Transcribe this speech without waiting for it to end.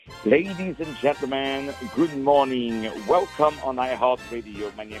Ladies and gentlemen, good morning. Welcome on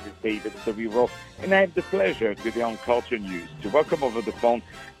iHeartRadio. My name is David Severo, and I have the pleasure today on Culture News to welcome over the phone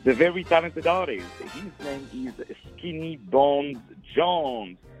the very talented artist. His name is Skinny Bones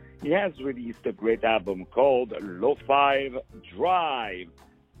Jones. He has released a great album called Lo-Fi Drive,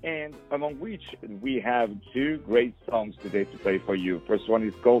 and among which we have two great songs today to play for you. First one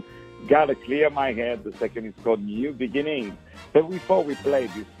is called Gotta Clear My Head. The second is called New Beginnings. But before we play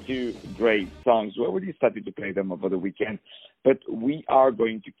these two great songs, we already started to play them over the weekend, but we are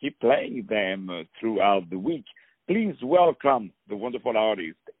going to keep playing them throughout the week. Please welcome the wonderful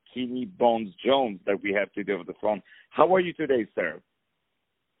artist, Skinny Bones Jones, that we have today over the phone. How are you today, sir?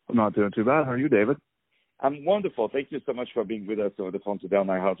 I'm not doing too bad. How are you, David? I'm wonderful. Thank you so much for being with us over the phone today on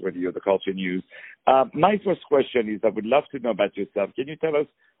iHeartRadio, the Culture News. My first question is, I would love to know about yourself. Can you tell us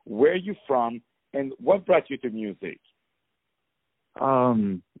where you're from and what brought you to music?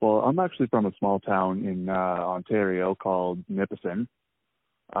 Well, I'm actually from a small town in Ontario called Nipissing.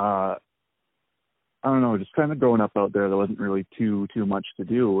 I don't know, just kind of growing up out there, there wasn't really too much to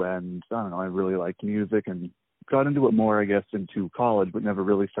do, and I don't know, I really liked music and got into it more, I guess, into college, but never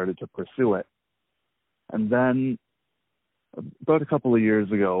really started to pursue it. And then about a couple of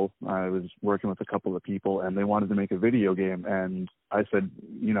years ago, I was working with a couple of people, and they wanted to make a video game, and I said,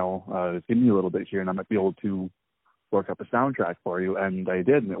 give me a little bit here, and I might be able to work up a soundtrack for you, and I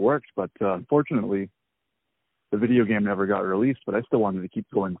did, and it worked, but unfortunately, the video game never got released, but I still wanted to keep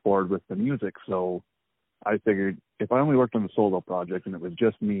going forward with the music, so I figured if I only worked on the solo project and it was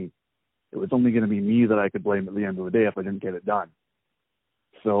just me, it was only going to be me that I could blame at the end of the day if I didn't get it done.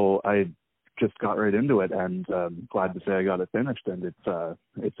 So I just got right into it, and glad to say I got it finished, and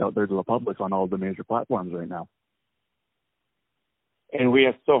it's out there to the public on all the major platforms right now. And we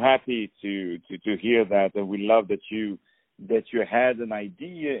are so happy to hear that, and we love that you had an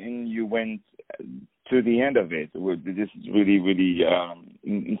idea and you went to the end of it. This is really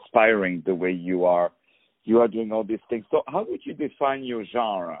inspiring, the way you are doing all these things. So, how would you define your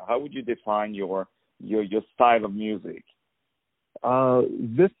genre? How would you define your style of music?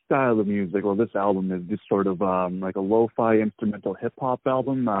 This style of music, or this album, is just sort of like a lo-fi instrumental hip-hop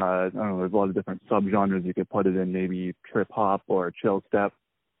album. I don't know, there's a lot of different subgenres you could put it in, maybe trip-hop or chill step,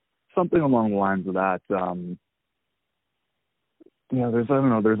 something along the lines of that.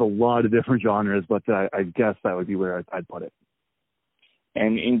 There's a lot of different genres, but I guess that would be where I'd put it.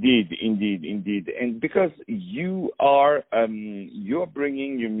 And indeed. And because you're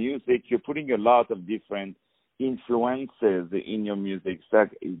bringing your music, you're putting a lot of different influences in your music.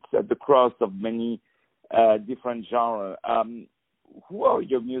 It's at the cross of many different genres. Who are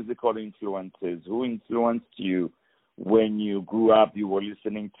your musical influences? Who influenced you when you grew up? You were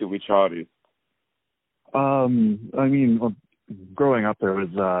listening to which artists? Growing up, there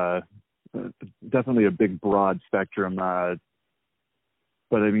was definitely a big, broad spectrum. But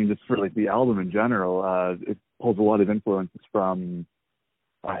just for like the album in general, it pulls a lot of influences from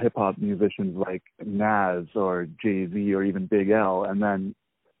hip-hop musicians like Nas or Jay-Z or even Big L, and then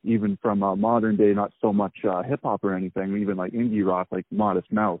even from modern day, not so much hip-hop or anything, even like indie rock like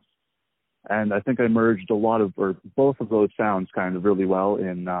Modest Mouse. And I think I merged both of those sounds kind of really well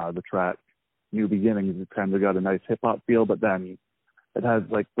in the track New Beginnings. It's kind of got a nice hip-hop feel, but then it has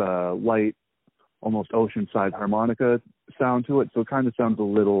like the light, almost oceanside harmonica sound to it, so it kind of sounds a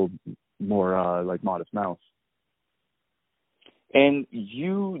little more like Modest Mouse. And do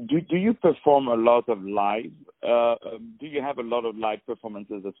you perform a lot of live? Do you have a lot of live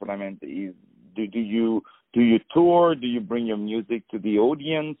performances? That's what I meant. Do you tour? Do you bring your music to the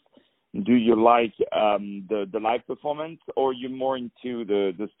audience? Do you like the live performance, or are you more into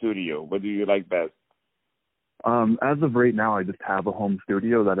the studio? What do you like best? As of right now, I just have a home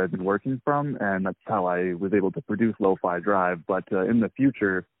studio that I've been working from, and that's how I was able to produce Lo-Fi Drive. But in the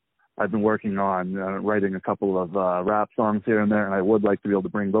future, I've been working on writing a couple of rap songs here and there, and I would like to be able to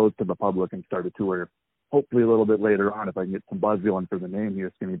bring those to the public and start a tour, hopefully a little bit later on if I can get some buzz going for the name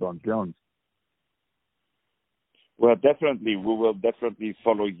here, Skinny Bones Jones. Well, definitely. We will definitely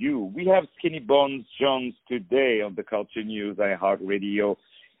follow you. We have Skinny Bones Jones today on the Culture News, iHeartRadio.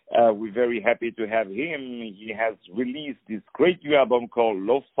 We're very happy to have him. He has released this great new album called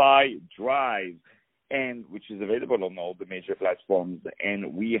Lo-Fi Drive, and which is available on all the major platforms.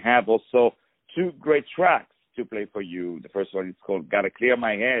 And we have also two great tracks to play for you. The first one is called Gotta Clear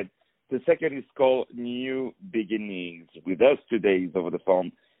My Head. The second is called New Beginnings. With us today is over the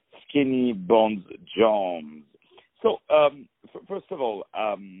phone Skinny Bones Jones. So, first of all,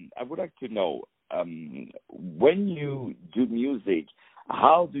 I would like to know, when you do music,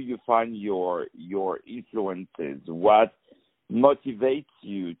 how do you find your influences? What motivates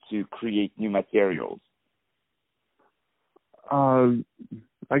you to create new materials?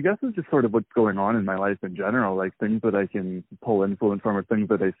 I guess it's just sort of what's going on in my life in general, like things that I can pull influence from or things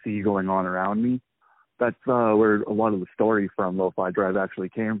that I see going on around me. That's where a lot of the story from Lo-Fi Drive actually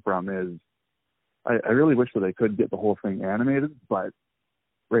came from. Is I really wish that I could get the whole thing animated, but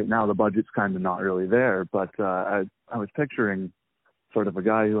right now the budget's kind of not really there. But I was picturing sort of a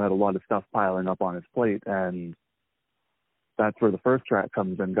guy who had a lot of stuff piling up on his plate, and that's where the first track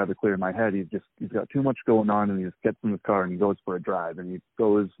comes in. Got to clear my head. He's got too much going on, and he just gets in his car and he goes for a drive, and he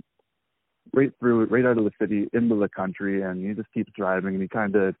goes right out of the city into the country, and he just keeps driving, and he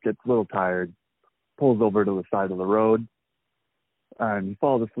kind of gets a little tired, pulls over to the side of the road, and he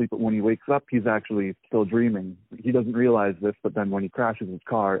falls asleep. But when he wakes up, he's actually still dreaming. He doesn't realize this, but then when he crashes his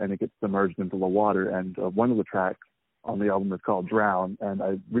car and it gets submerged into the water, and one of the tracks on the album is called Drown, and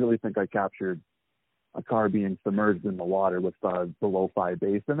I really think I captured a car being submerged in the water with the lo-fi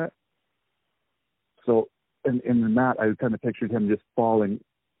bass in it. So in that, I kind of pictured him just falling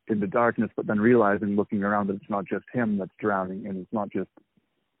into darkness, but then realizing, looking around, that it's not just him that's drowning, and it's not just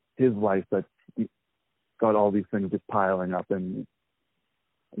his life that's got all these things just piling up. And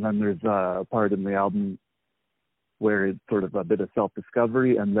then there's a part in the album where it's sort of a bit of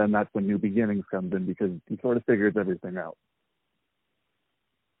self-discovery, and then that's when New Beginnings comes in, because he sort of figures everything out.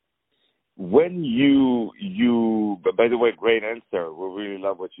 When you, by the way, great answer. We really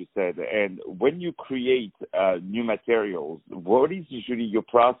love what you said. And when you create new materials, what is usually your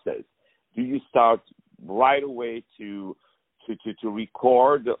process? Do you start right away to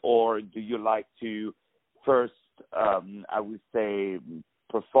record, or do you like to first, I would say,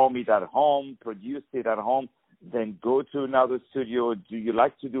 perform it at home, produce it at home, then go to another studio? Do you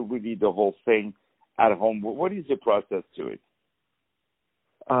like to do really the whole thing at home? What is your process to it?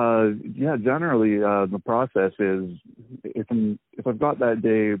 Generally, the process is, if I've got that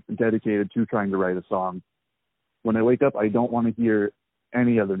day dedicated to trying to write a song, when I wake up, I don't want to hear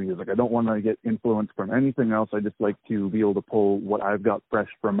any other music. I don't want to get influence from anything else. I just like to be able to pull what I've got fresh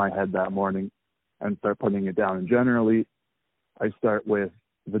from my head that morning and start putting it down. And generally, I start with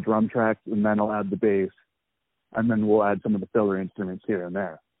the drum tracks, and then I'll add the bass, and then we'll add some of the filler instruments here and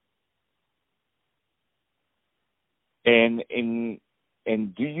there.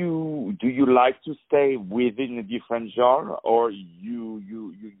 And do you like to stay within a different genre, or you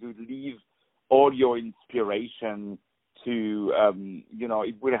leave all your inspiration to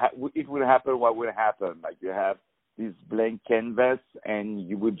it would happen what would happen, like you have this blank canvas and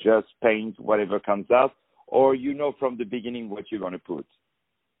you would just paint whatever comes out, or from the beginning what you're going to put?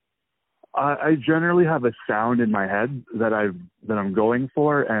 I generally have a sound in my head that I'm going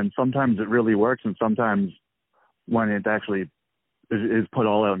for, and sometimes it really works, and sometimes when it actually is put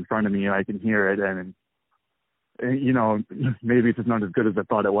all out in front of me, I can hear it, and maybe it's just not as good as I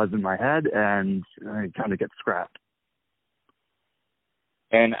thought it was in my head, and it kind of gets scrapped.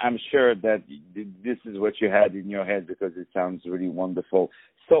 And I'm sure that this is what you had in your head, because it sounds really wonderful.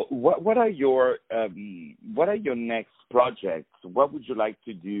 So what are your next projects? What would you like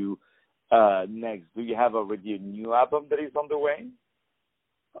to do next? Do you have already a new album that is on the way?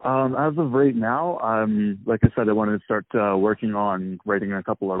 As of right now, like I said, I wanted to start working on writing a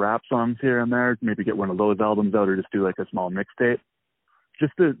couple of rap songs here and there, maybe get one of those albums out, or just do like a small mixtape,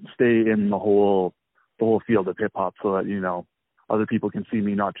 just to stay in the whole field of hip hop, so that other people can see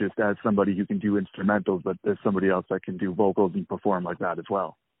me not just as somebody who can do instrumentals, but as somebody else that can do vocals and perform like that as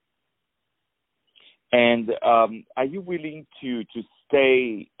well. And are you willing to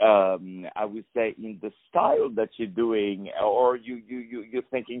stay, I would say, in the style that you're doing, or you're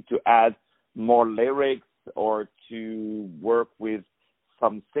thinking to add more lyrics, or to work with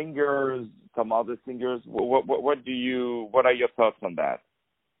some singers, some other singers? What are your thoughts on that?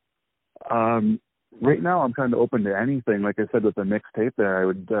 Right now, I'm kind of open to anything. Like I said, with the mixtape there,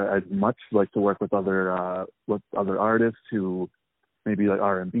 I'd much like to work with other artists, who maybe like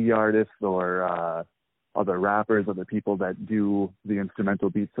R&B artists, or other rappers, other people that do the instrumental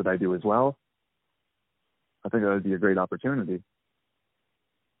beats that I do as well. I think that would be a great opportunity.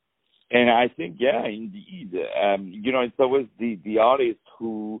 And I think, yeah, indeed. It's always the artists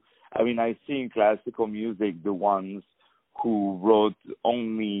who, I see in classical music the ones who wrote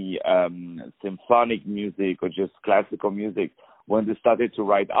only symphonic music or just classical music. When they started to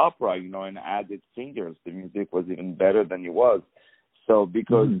write opera, and added singers, the music was even better than it was. So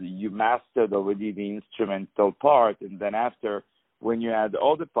because you mastered already the instrumental part, and then after, when you add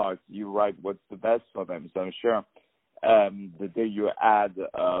all the parts, you write what's the best for them. So I'm sure the day you add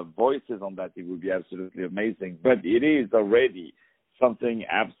voices on that, it will be absolutely amazing. But it is already something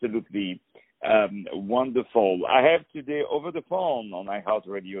absolutely Wonderful. I have today over the phone on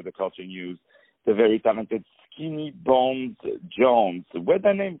iHeartRadio, the Culture News, the very talented Skinny Bones Jones. Where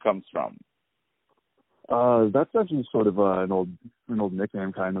the name comes from? That's actually sort of an old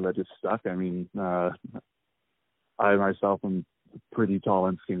nickname kind of that just stuck. I mean, I myself am a pretty tall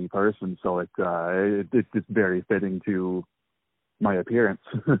and skinny person, so it's very fitting to my appearance.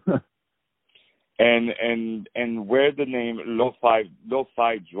 And where the name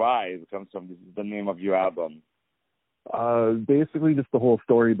Lo-Fi Drive comes from? This is the name of your album. Basically just the whole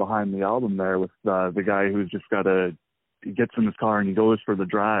story behind the album there with the guy who's just he gets in his car and he goes for the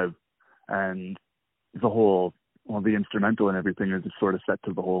drive, and the instrumental and everything is just sort of set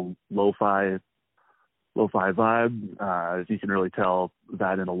to the whole lo-fi vibe. You can really tell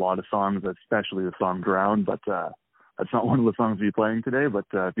that in a lot of songs, especially the song Drown, but that's not one of the songs we're playing today, but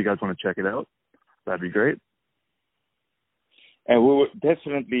if you guys want to check it out, that'd be great. And we will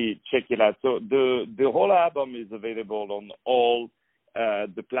definitely check it out. So the whole album is available on all all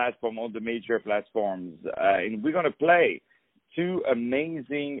the major platforms. And we're going to play two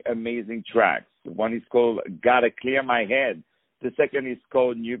amazing tracks. One is called Gotta Clear My Head. The second is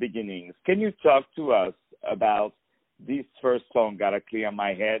called New Beginnings. Can you talk to us about this first song, Gotta Clear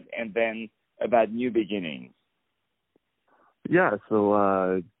My Head, and then about New Beginnings? Yeah,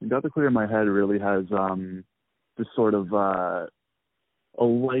 so Gotta Clear My Head really has this sort of a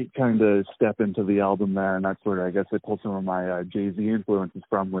light kind of step into the album there, and that's where I guess I pulled some of my Jay-Z influences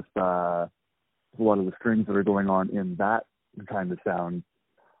from with a lot of the strings that are going on in that kind of sound.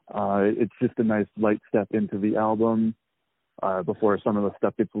 It's just a nice light step into the album before some of the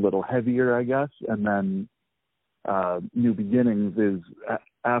stuff gets a little heavier, I guess, and then New Beginnings is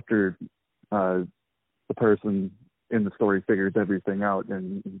after the person in the story figures everything out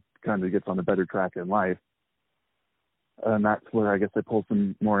and kind of gets on a better track in life. And that's where I guess I pull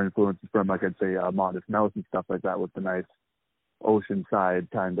some more influences from, like I'd say Modest Mouse and stuff like that, with the nice oceanside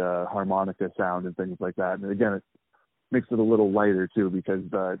kind of harmonica sound and things like that. And again, it makes it a little lighter too, because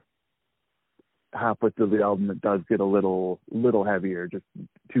halfway through the album it does get a little heavier just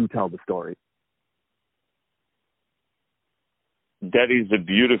to tell the story. That is a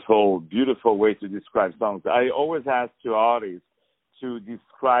beautiful way to describe songs. I always ask to artists to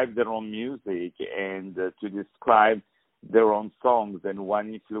describe their own music and to describe their own songs and what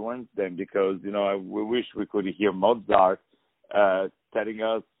influenced them, because, we wish we could hear Mozart telling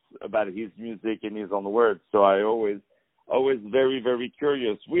us about his music in his own words. So I always very, very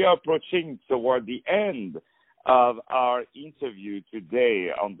curious. We are approaching toward the end of our interview today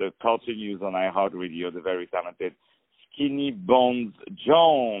on the Culture News on iHeartRadio, the very talented Skinny Bones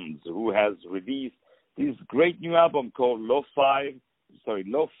Jones, who has released this great new album called Lo-Fi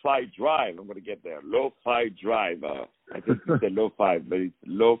Drive. I'm going to get there. Lo-Fi Drive. I think it's the Lo-Fi, but it's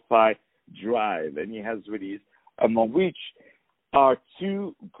Lo-Fi Drive. And he has released, among which are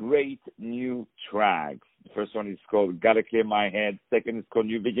two great new tracks. The first one is called Gotta Clear My Head. Second is called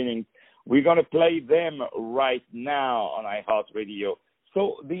New Beginnings. We're going to play them right now on iHeartRadio.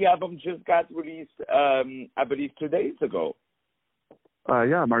 So the album just got released, I believe, 2 days ago.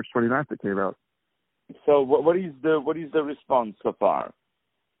 Yeah, March 29th it came out. So what is the response so far?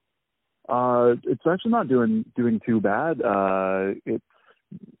 It's actually not doing too bad. It's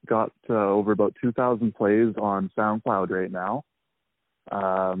got over about 2,000 plays on SoundCloud right now.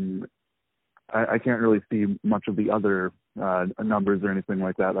 I can't really see much of the other numbers or anything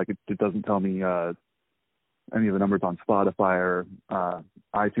like that. Like it doesn't tell me any of the numbers on Spotify or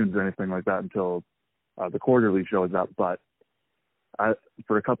iTunes or anything like that until the quarterly shows up. But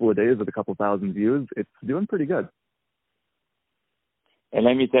for a couple of days with a couple thousand views, it's doing pretty good. And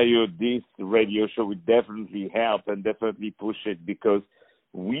let me tell you, this radio show would definitely help and definitely push it, because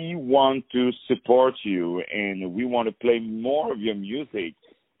we want to support you and we want to play more of your music.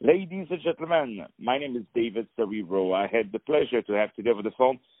 Ladies and gentlemen, my name is David Cerebro. I had the pleasure to have today over the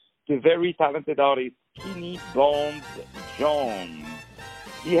phone the very talented artist Skinny Bones Jones.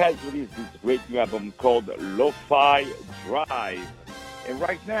 He has released this great new album called Lo-Fi Drive. And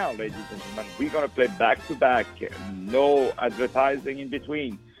right now, ladies and gentlemen, we're going to play back-to-back. No advertising in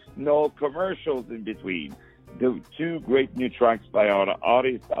between. No commercials in between. The two great new tracks by our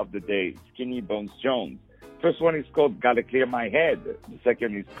artist of the day, Skinny Bones Jones. First one is called Gotta Clear My Head. The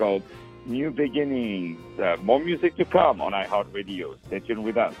second is called New Beginnings. More music to come on iHeartRadio. Stay tuned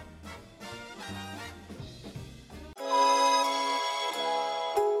with us.